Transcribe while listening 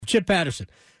Chip Patterson,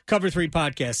 Cover 3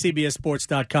 Podcast,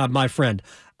 CBSSports.com, my friend.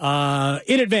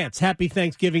 In advance, happy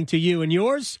Thanksgiving to you and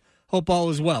yours. Hope all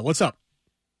is well. What's up?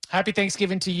 Happy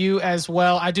Thanksgiving to you as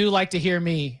well. I do like to hear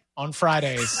me on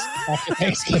Fridays after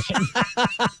Thanksgiving.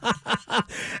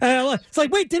 It's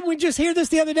like, wait, didn't we just hear this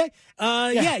the other day?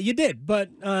 Yeah, you did, but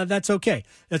that's okay.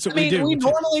 That's what we do. We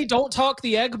normally don't talk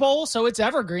the Egg Bowl, so it's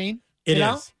evergreen. It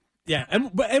is. Yeah,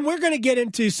 and we're going to get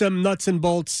into some nuts and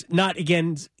bolts, not,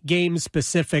 again,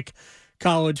 game-specific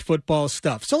college football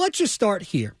stuff. So let's just start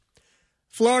here.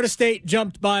 Florida State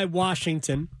jumped by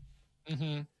Washington.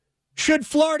 Mm-hmm. Should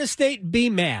Florida State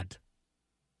be mad?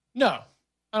 No,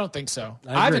 I don't think so.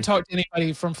 I haven't talked to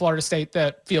anybody from Florida State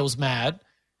that feels mad.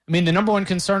 I mean, the number one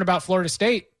concern about Florida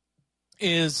State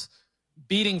is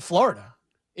beating Florida,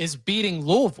 is beating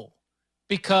Louisville.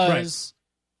 Because,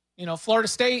 Florida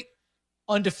State,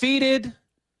 undefeated.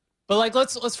 But,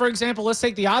 let's for example, let's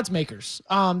take the odds makers.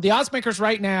 The odds makers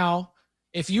right now,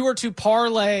 if you were to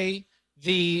parlay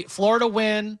the Florida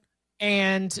win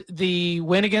and the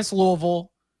win against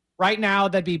Louisville, right now,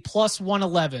 that'd be plus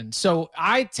 111. So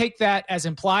I take that as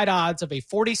implied odds of a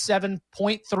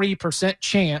 47.3%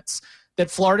 chance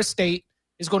that Florida State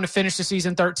is going to finish the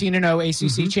season 13-0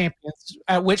 ACC champions,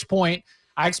 at which point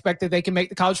I expect that they can make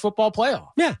the college football playoff.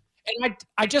 Yeah. And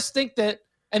I just think that,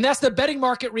 and that's the betting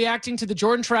market reacting to the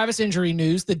Jordan Travis injury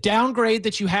news, the downgrade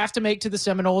that you have to make to the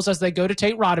Seminoles as they go to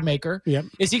Tate Rodemaker. Yep.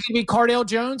 Is he going to be Cardale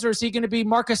Jones or is he going to be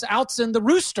Marcus Outzen, the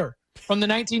Rooster from the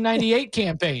 1998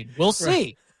 campaign? We'll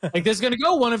see. This is going to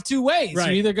go one of two ways. Right.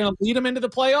 You're either going to lead them into the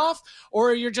playoff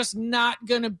or you're just not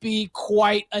going to be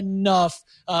quite enough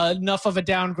of a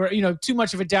downgrade, too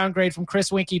much of a downgrade from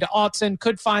Chris Winkie to Outzen.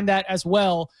 Could find that as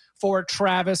well for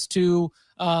Travis to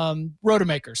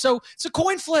Rodemaker. So it's a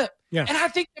coin flip. Yeah. And I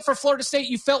think that for Florida State,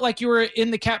 you felt like you were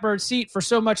in the catbird seat for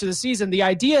so much of the season. The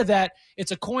idea that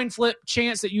it's a coin flip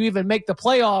chance that you even make the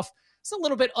playoff, it's a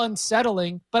little bit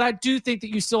unsettling, but I do think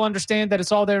that you still understand that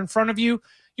it's all there in front of you.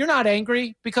 You're not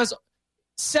angry because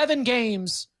 7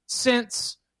 games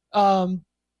since the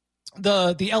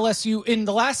LSU, in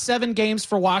the last 7 games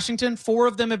for Washington, 4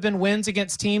 of them have been wins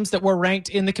against teams that were ranked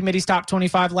in the committee's top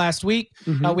 25 last week.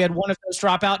 Mm-hmm. We had one of those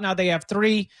drop out. Now they have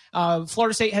 3.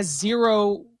 Florida State has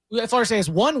 0. Florida State has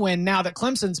 1 win now that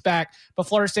Clemson's back, but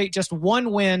Florida State just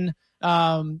 1 win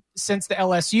since the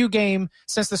LSU game.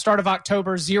 Since the start of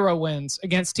October, 0 wins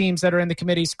against teams that are in the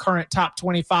committee's current top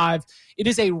 25. It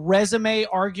is a resume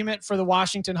argument for the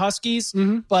Washington Huskies,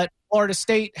 but Florida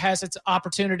State has its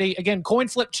opportunity. Again, coin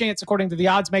flip chance according to the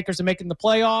odds makers of making the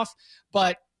playoff,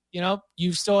 but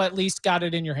you've still at least got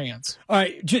it in your hands. All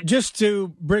right, just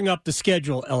to bring up the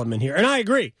schedule element here, and I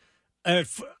agree.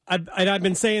 I've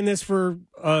been saying this for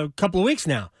a couple of weeks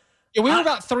now. Yeah, we were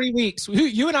about 3 weeks.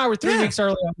 You and I were 3 weeks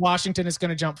early on Washington is going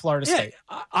to jump Florida State.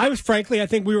 I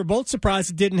think we were both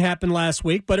surprised it didn't happen last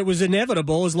week, but it was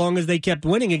inevitable as long as they kept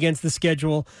winning against the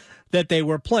schedule that they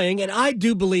were playing. And I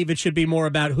do believe it should be more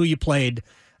about who you played.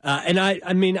 And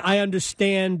I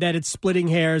understand that it's splitting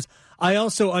hairs. I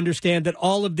also understand that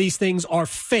all of these things are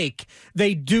fake.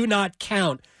 They do not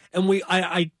count. And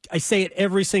I say it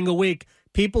every single week.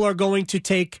 People are going to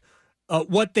take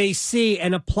what they see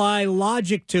and apply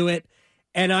logic to it,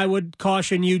 and I would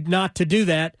caution you not to do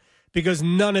that because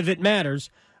none of it matters.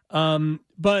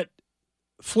 But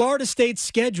Florida State's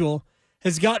schedule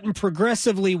has gotten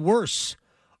progressively worse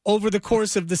over the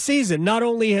course of the season. Not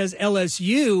only has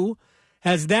LSU,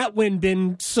 has that win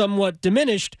been somewhat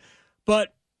diminished,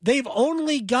 but they've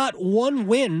only got 1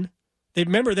 win.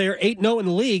 Remember, they are 8-0 in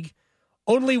the league.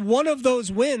 Only one of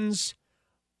those wins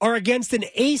are against an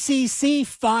ACC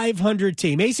 500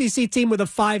 team, ACC team with a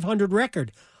 500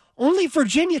 record. Only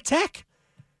Virginia Tech.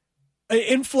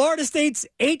 In Florida State's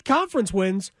 8 conference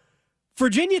wins,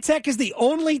 Virginia Tech is the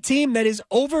only team that is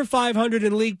over 500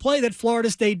 in league play that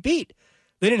Florida State beat.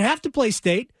 They didn't have to play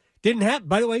State.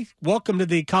 By the way, welcome to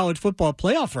the college football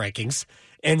playoff rankings,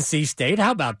 NC State.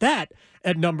 How about that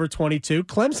at number 22?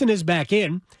 Clemson is back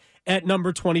in at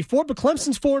number 24, but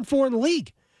Clemson's 4-4 in the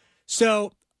league.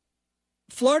 So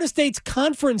Florida State's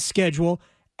conference schedule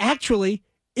actually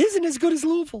isn't as good as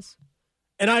Louisville's.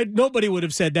 And nobody would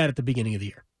have said that at the beginning of the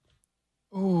year.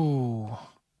 Ooh.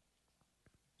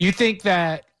 You think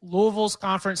that Louisville's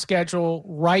conference schedule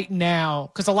right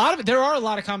now, because there are a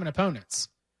lot of common opponents.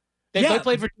 They both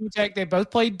played Virginia Tech. They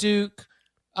both played Duke.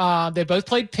 They both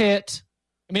played Pitt.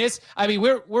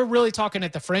 We're really talking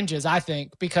at the fringes, I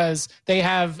think, because they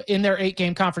have in their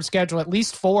 8-game conference schedule at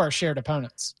least 4 shared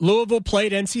opponents. Louisville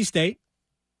played NC State,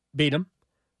 beat them.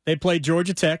 They played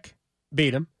Georgia Tech,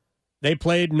 beat them. They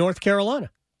played North Carolina.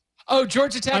 Oh,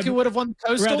 Georgia Tech, who would have won the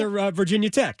Coastal? Rather, Virginia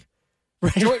Tech.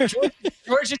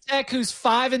 Georgia Tech, who's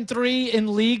 5-3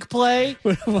 in league play,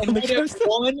 and won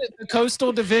the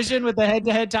Coastal Division with the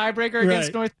head-to-head tiebreaker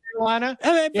against North Carolina.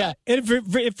 And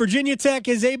if Virginia Tech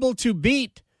is able to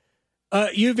beat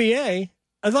UVA,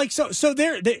 so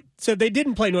they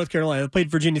didn't play North Carolina; they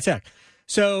played Virginia Tech.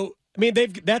 So I mean,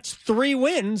 that's 3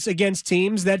 wins against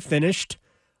teams that finished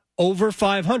over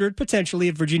 500 potentially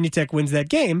if Virginia Tech wins that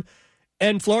game,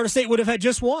 and Florida State would have had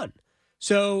just one.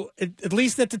 So at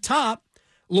least at the top,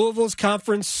 Louisville's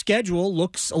conference schedule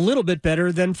looks a little bit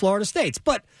better than Florida State's.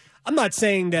 But I'm not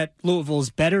saying that Louisville's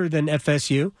better than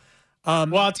FSU.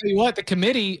 Well, I'll tell you what, the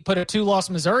committee put a 2-loss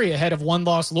Missouri ahead of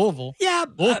 1-loss Louisville. Yeah.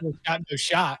 Louisville's got no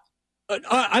shot.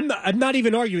 I'm not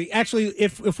even arguing. Actually,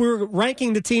 if we were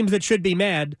ranking the teams that should be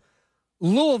mad,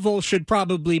 Louisville should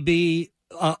probably be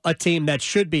a team that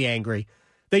should be angry.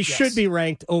 They should be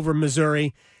ranked over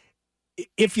Missouri.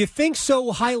 If you think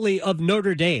so highly of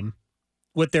Notre Dame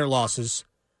with their losses,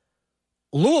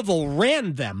 Louisville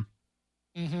ran them.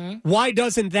 Mm-hmm. Why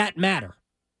doesn't that matter?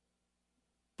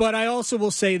 But I also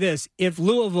will say this. If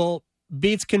Louisville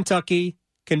beats Kentucky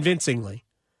convincingly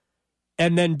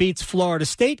and then beats Florida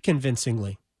State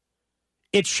convincingly,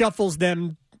 it shuffles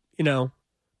them,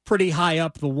 pretty high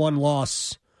up the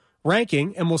 1-loss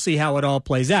ranking, and we'll see how it all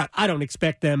plays out. I don't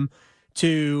expect them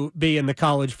to be in the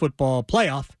college football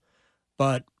playoff,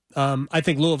 but I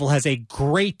think Louisville has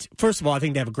first of all, I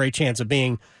think they have a great chance of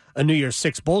being a New Year's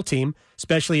Six bowl team,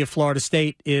 especially if Florida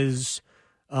State goes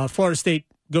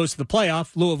to the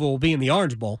playoff. Louisville will be in the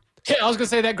Orange Bowl. Yeah, I was going to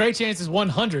say that great chance is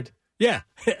 100. Yeah.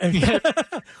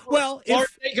 Well,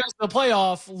 Florida State goes to the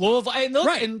playoff, Louisville,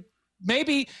 and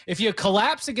maybe if you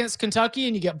collapse against Kentucky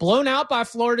and you get blown out by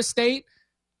Florida State,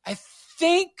 I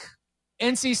think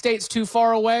NC State's too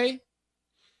far away,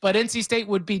 but NC State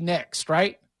would be next,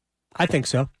 right? I think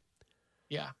so.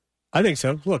 Yeah. I think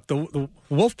so. Look, the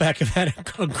Wolfpack have had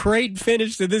a great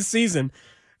finish to this season.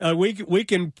 We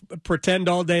can pretend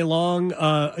all day long,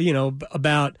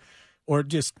 about, or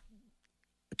just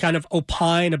kind of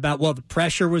opine about, well, the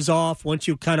pressure was off once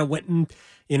you kind of went and,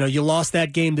 you lost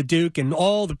that game to Duke and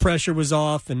all the pressure was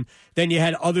off, and then you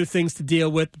had other things to deal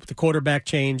with the quarterback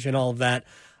change and all of that.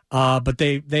 But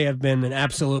they have been an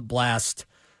absolute blast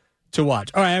to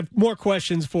watch. All right, I have more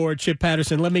questions for Chip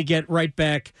Patterson. Let me get right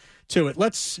back to it.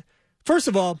 First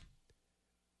of all,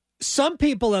 some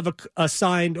people have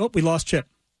assigned. Oh, we lost Chip.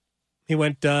 He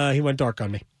went dark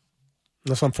on me.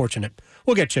 That's unfortunate.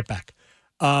 We'll get Chip back.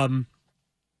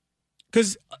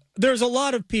 Because there's a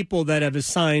lot of people that have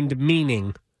assigned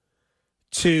meaning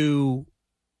to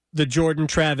the Jordan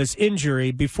Travis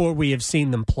injury before we have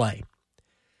seen them play.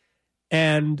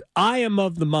 And I am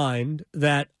of the mind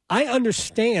that I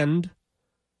understand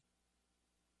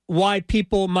why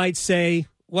people might say,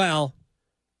 well,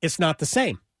 it's not the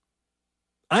same.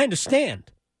 I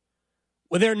understand.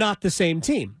 Well, they're not the same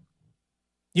team.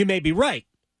 You may be right.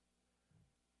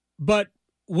 But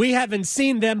we haven't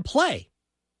seen them play.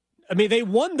 I mean, they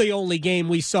won the only game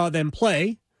we saw them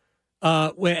play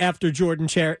after Jordan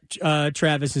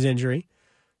Travis's injury.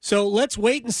 So let's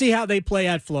wait and see how they play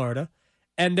at Florida.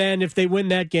 And then if they win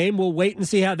that game, we'll wait and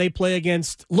see how they play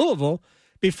against Louisville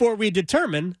before we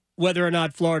determine whether or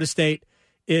not Florida State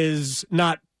is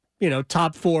not,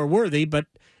 top 4 worthy. But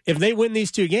if they win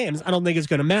these 2 games, I don't think it's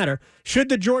going to matter. Should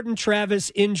the Jordan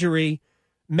Travis injury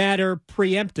matter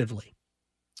preemptively?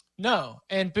 No,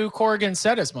 and Boo Corrigan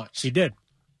said as much. He did.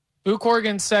 Boo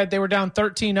Corrigan said they were down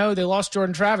 13-0. They lost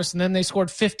Jordan Travis, and then they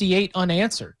scored 58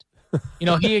 unanswered.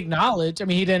 He acknowledged.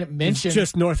 He didn't mention. It's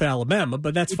just North Alabama,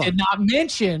 but that's fine. He did not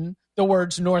mention the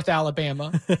words North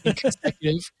Alabama in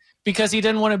consecutive because he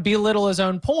didn't want to belittle his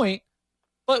own point.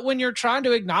 But when you're trying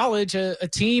to acknowledge a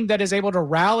team that is able to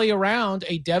rally around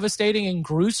a devastating and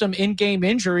gruesome in-game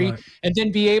injury and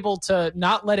then be able to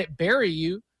not let it bury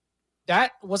you,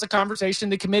 that was a conversation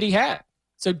the committee had.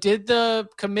 So did the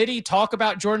committee talk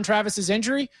about Jordan Travis's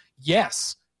injury?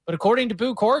 Yes. But according to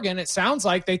Boo Corrigan, it sounds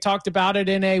like they talked about it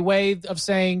in a way of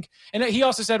saying, and he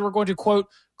also said we're going to, quote,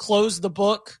 close the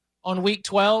book on week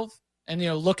 12 and,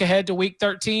 look ahead to week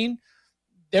 13.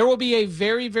 There will be a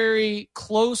very, very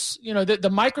close, the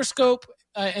microscope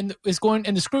and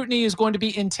the scrutiny is going to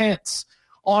be intense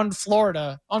on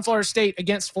Florida State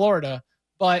against Florida.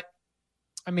 But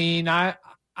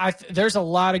there's a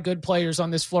lot of good players on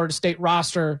this Florida State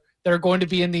roster that are going to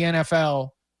be in the NFL.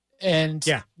 And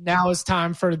now it's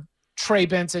time for Trey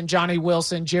Benson, Johnny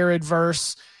Wilson, Jared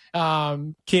Verse,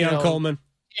 Keon Coleman.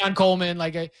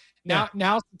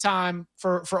 Now's the time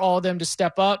for all of them to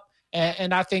step up.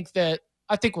 And I think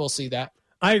we'll see that.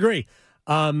 I agree.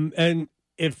 And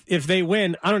if they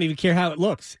win, I don't even care how it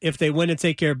looks. If they win and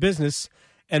take care of business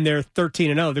and they're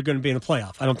 13-0, they're going to be in the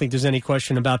playoff. I don't think there's any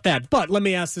question about that. But let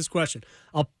me ask this question.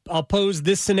 I'll pose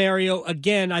this scenario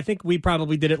again. I think we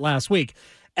probably did it last week.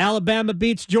 Alabama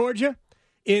beats Georgia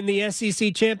in the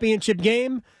SEC championship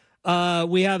game.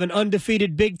 We have an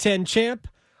undefeated Big Ten champ.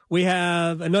 We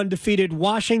have an undefeated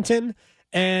Washington,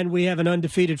 and we have an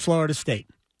undefeated Florida State.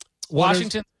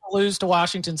 Washington lose to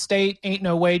Washington State. Ain't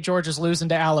no way Georgia's losing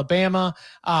to Alabama.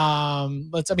 How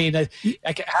many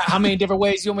different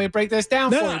ways you want me to break this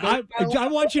down for you? I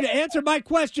want you to answer my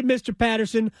question, Mr.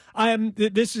 Patterson.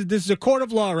 This is a court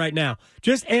of law right now.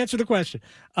 Just answer the question.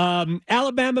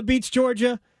 Alabama beats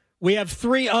Georgia. We have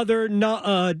three other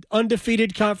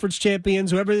undefeated conference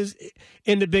champions, whoever is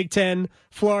in the Big Ten,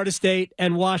 Florida State,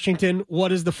 and Washington.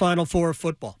 What is the Final Four of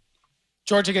football?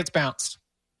 Georgia gets bounced.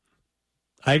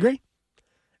 I agree.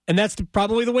 And that's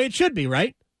probably the way it should be,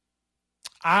 right?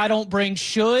 I don't bring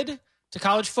should to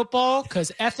college football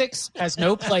because ethics has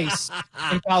no place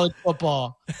in college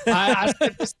football. I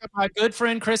said this to my good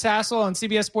friend Chris Hassel on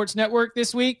CBS Sports Network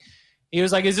this week. He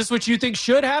was like, is this what you think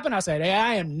should happen? I said, hey,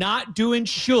 I am not doing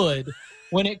should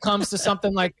when it comes to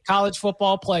something like the college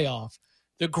football playoff.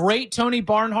 The great Tony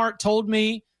Barnhart told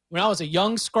me when I was a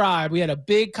young scribe, we had a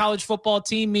big college football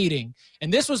team meeting.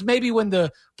 And this was maybe when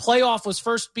the playoff was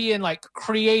first being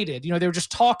created. They were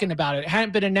just talking about it. It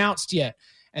hadn't been announced yet.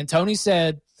 And Tony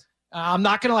said, I'm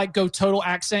not going to go total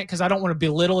accent because I don't want to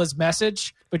belittle his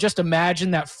message, but just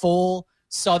imagine that full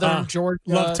Southern Georgia.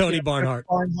 Love Tony Barnhart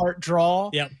draw.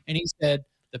 Yep. And he said,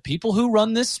 the people who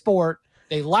run this sport,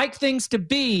 they like things to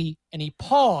be, and he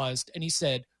paused and he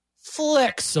said,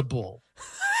 flexible.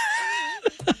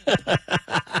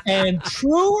 And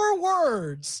truer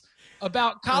words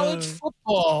about college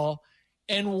football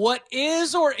and what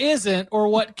is or isn't or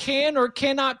what can or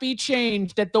cannot be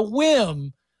changed at the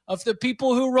whim of the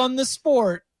people who run the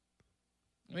sport.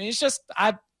 I mean, it's just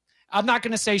I'm not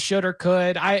going to say should or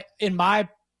could. My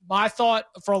thought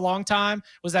for a long time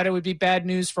was that it would be bad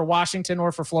news for Washington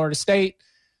or for Florida State.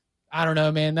 I don't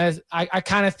know, man. I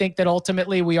kind of think that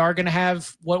ultimately we are going to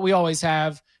have what we always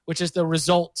have, which is the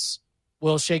results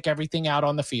will shake everything out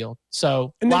on the field.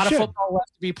 So a lot of football left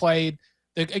to be played.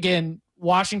 Again,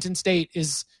 Washington State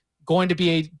is going to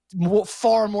be a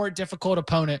far more difficult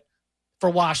opponent for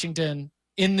Washington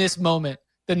in this moment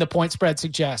than the point spread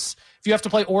suggests. If you have to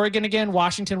play Oregon again,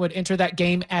 Washington would enter that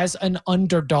game as an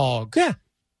underdog. Yeah.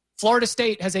 Florida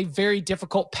State has a very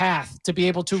difficult path to be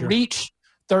able to reach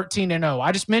 13-0.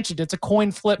 I just mentioned it's a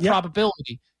coin flip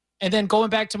probability. And then going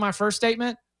back to my first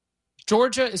statement,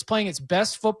 Georgia is playing its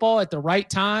best football at the right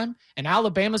time, and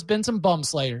Alabama's been some bum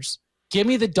slayers. Give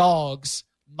me the dogs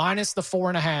minus the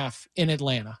 4.5 in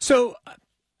Atlanta. So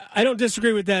I don't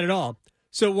disagree with that at all.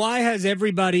 So why has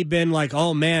everybody been like,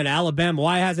 oh, man, Alabama,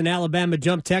 why hasn't Alabama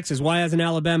jumped Texas? Why hasn't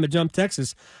Alabama jumped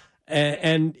Texas?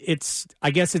 And I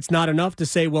guess it's not enough to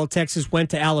say, well, Texas went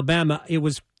to Alabama. It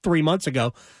was 3 months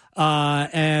ago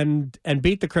and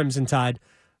beat the Crimson Tide.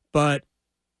 But,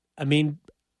 I mean,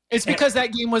 it's because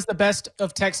that game was the best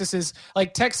of Texas's.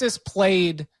 Texas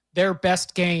played their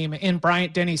best game in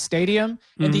Bryant-Denny Stadium,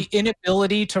 and the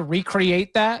inability to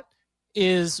recreate that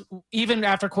is, even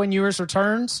after Quinn Ewers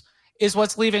returns, is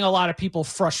what's leaving a lot of people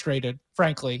frustrated,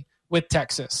 frankly, with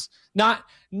Texas. Not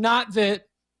that,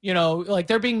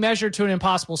 they're being measured to an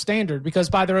impossible standard because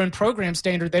by their own program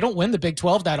standard, they don't win the Big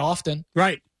 12 that often.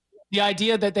 Right. The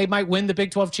idea that they might win the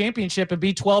Big 12 championship and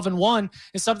be 12-1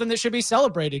 is something that should be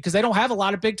celebrated because they don't have a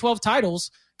lot of Big 12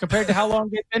 titles compared to how long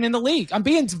they've been in the league. I'm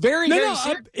being very serious.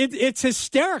 It's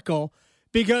hysterical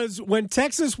because when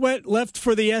Texas left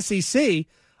for the SEC,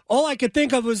 all I could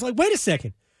think of was wait a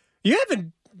second, you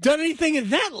haven't done anything in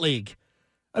that league.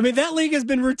 I mean, that league has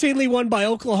been routinely won by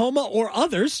Oklahoma or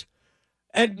others,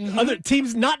 and other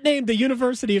teams not named the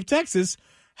University of Texas.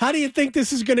 How do you think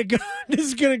this is going to go? This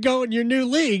is going to go in your new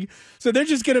league. So they're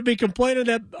just going to be complaining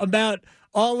about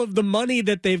all of the money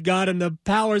that they've got and the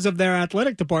powers of their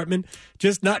athletic department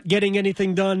just not getting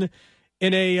anything done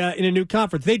in a new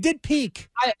conference. They did peak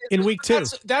in week 2.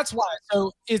 That's why.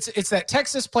 So it's that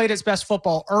Texas played its best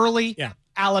football early. Yeah.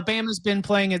 Alabama's been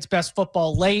playing its best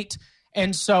football late.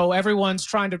 And so everyone's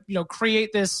trying to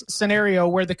create this scenario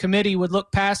where the committee would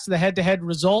look past the head-to-head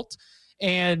result.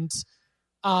 And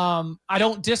I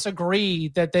don't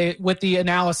disagree with the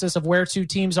analysis of where two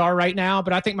teams are right now,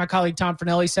 but I think my colleague Tom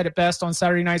Fornelli said it best on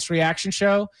Saturday night's reaction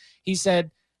show. He said,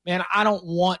 man, I don't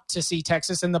want to see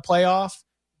Texas in the playoff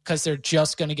because they're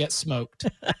just going to get smoked.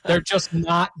 They're just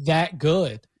not that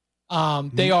good.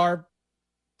 They are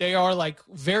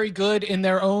very good in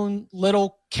their own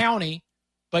little county,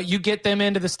 but you get them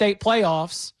into the state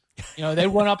playoffs, they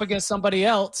run up against somebody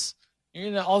else,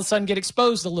 all of a sudden get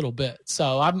exposed a little bit.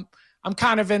 So I'm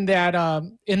kind of in that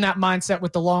mindset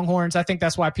with the Longhorns. I think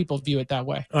that's why people view it that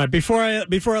way. All right,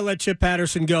 before I let Chip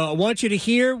Patterson go, I want you to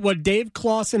hear what Dave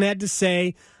Clawson had to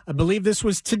say. I believe this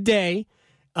was today.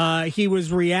 He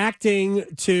was reacting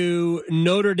to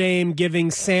Notre Dame giving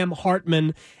Sam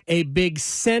Hartman a big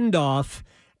send-off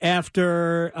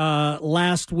after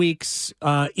last week's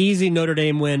easy Notre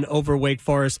Dame win over Wake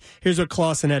Forest. Here's what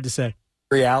Clawson had to say.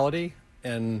 Reality,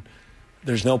 and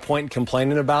there's no point in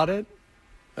complaining about it.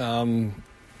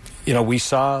 We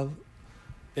saw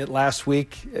it last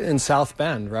week in South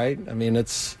Bend, right? I mean,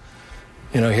 it's,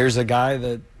 here's a guy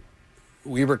that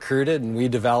we recruited and we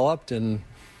developed, and,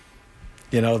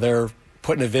 they're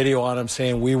putting a video on him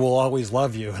saying, "We will always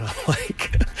love you." And I'm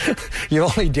like, you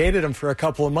only dated him for a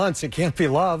couple of months. It can't be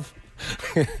love.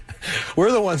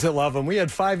 We're the ones that love him. We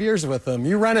had 5 years with him.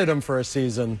 You rented him for a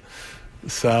season.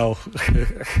 So,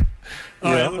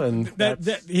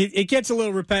 it gets a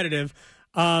little repetitive.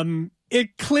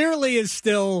 It clearly is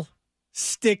still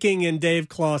sticking in Dave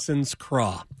Clawson's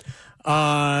craw.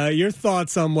 Your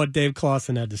thoughts on what Dave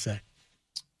Clawson had to say?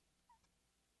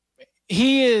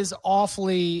 He is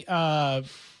awfully,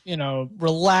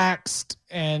 relaxed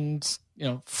and,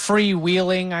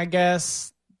 freewheeling, I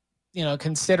guess,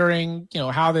 considering,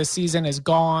 how this season has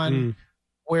gone,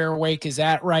 where Wake is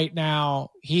at right now.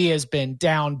 He has been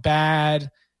down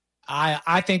bad.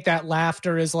 I think that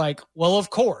laughter is like, well, of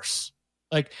course.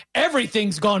 Like,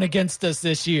 everything's gone against us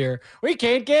this year. We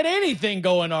can't get anything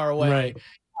going our way. Right.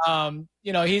 The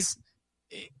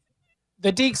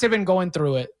Deacs have been going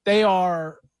through it. They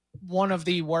are one of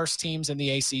the worst teams in the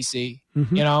ACC,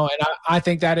 and I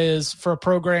think that is for a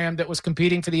program that was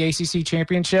competing for the ACC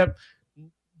championship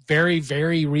very,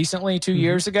 very recently, 2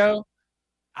 years ago.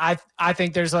 I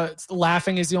think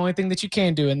laughing is the only thing that you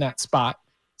can do in that spot.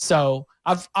 So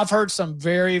I've heard some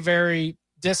very, very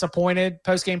disappointed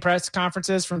post-game press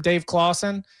conferences from Dave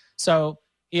Clawson. So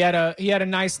he had a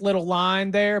nice little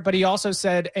line there, but he also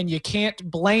said, and you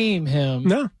can't blame him.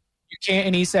 No, you can't.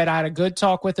 And he said, I had a good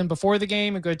talk with him before the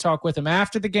game, a good talk with him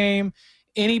after the game.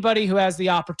 Anybody who has the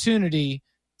opportunity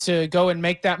to go and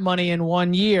make that money in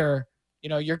 1 year,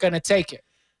 you're going to take it.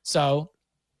 So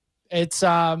it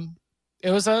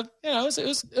was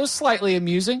slightly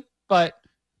amusing, but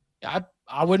I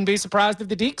wouldn't be surprised if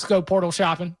the Deacs go portal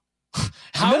shopping.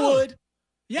 I would.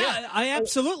 Yeah, I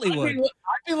absolutely would.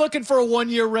 I'd be looking for a 1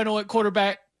 year rental at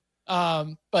quarterback.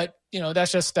 But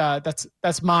that's just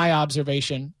that's my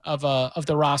observation of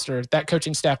the roster. That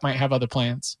coaching staff might have other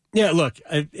plans. Yeah, look,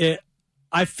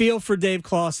 I feel for Dave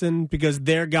Clawson because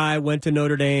their guy went to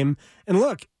Notre Dame, and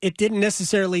look, it didn't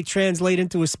necessarily translate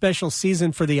into a special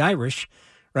season for the Irish,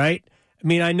 right? I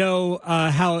mean, I know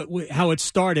how it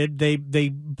started. They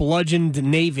bludgeoned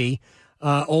Navy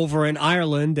over in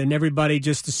Ireland, and everybody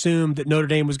just assumed that Notre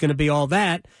Dame was going to be all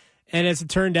that. And as it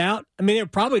turned out, I mean, they were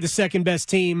probably the second best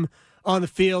team on the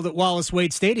field at Wallace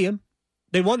Wade Stadium.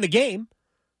 They won the game,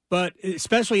 but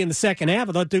especially in the second half,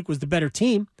 I thought Duke was the better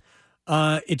team.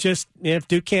 If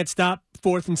Duke can't stop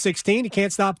 4th and 16, he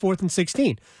can't stop 4th and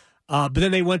 16. But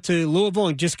then they went to Louisville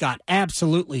and just got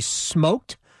absolutely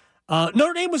smoked.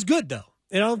 Notre Dame was good, though.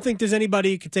 And I don't think there's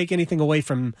anybody who could take anything away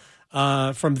from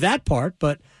that part,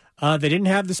 but they didn't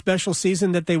have the special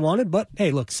season that they wanted. But,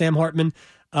 hey, look, Sam Hartman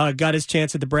got his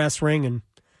chance at the brass ring, and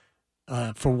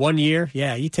for 1 year,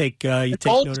 yeah, you take Notre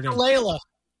Dame. Layla.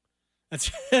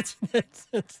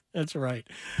 That's right.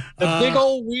 The big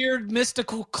old weird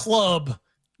mystical club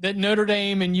that Notre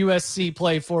Dame and USC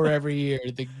play for every year,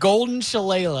 the Golden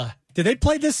Shillelagh. Did they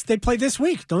play this? They play this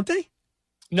week, don't they?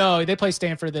 No, they play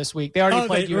Stanford this week. They already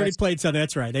played. They already played Southern.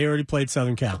 That's right. They already played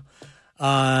Southern Cal.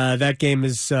 That game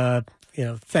is,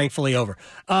 thankfully over.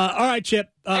 All right, Chip.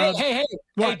 Hey!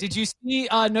 Did you see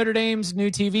Notre Dame's new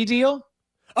TV deal?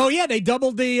 Oh yeah, they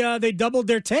doubled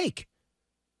their take,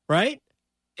 right?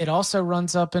 It also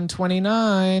runs up in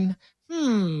 29.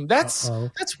 That's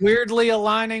weirdly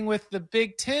aligning with the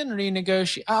Big Ten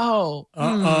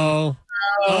renegotiation.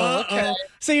 Okay.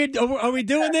 So are we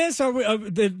doing this? Or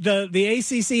the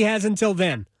ACC has until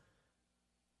then?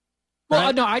 Well,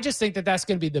 right? No, I just think that's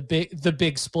going to be the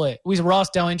big split. Ross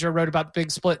Dellinger wrote about the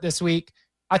big split this week.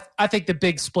 I think the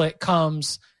big split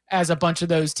comes as a bunch of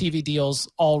those TV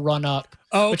deals all run up.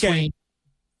 Oh, okay.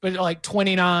 But like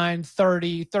 29,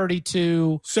 30,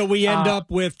 32. So we end up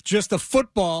with just a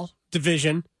football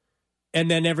division,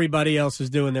 and then everybody else is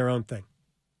doing their own thing.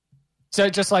 So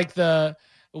just like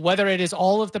whether it is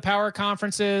all of the power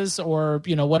conferences or,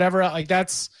 whatever, like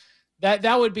that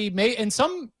would be and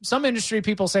some industry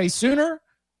people say sooner,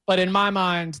 but in my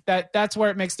mind that's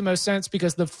where it makes the most sense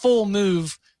because the full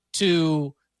move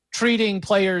to treating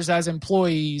players as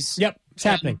employees. Yep, it's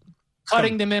happening.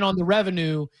 cutting them in on the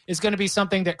revenue is going to be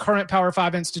something that current Power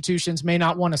 5 institutions may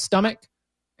not want to stomach.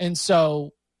 And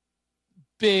so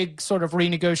big sort of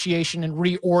renegotiation and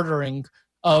reordering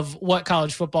of what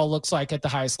college football looks like at the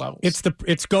highest levels.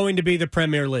 It's going to be the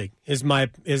Premier League is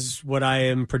what I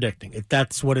am predicting.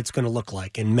 That's what it's going to look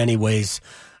like in many ways.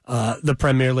 The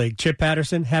Premier League. Chip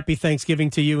Patterson, happy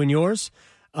Thanksgiving to you and yours.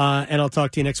 And I'll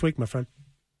talk to you next week, my friend.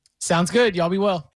 Sounds good. Y'all be well.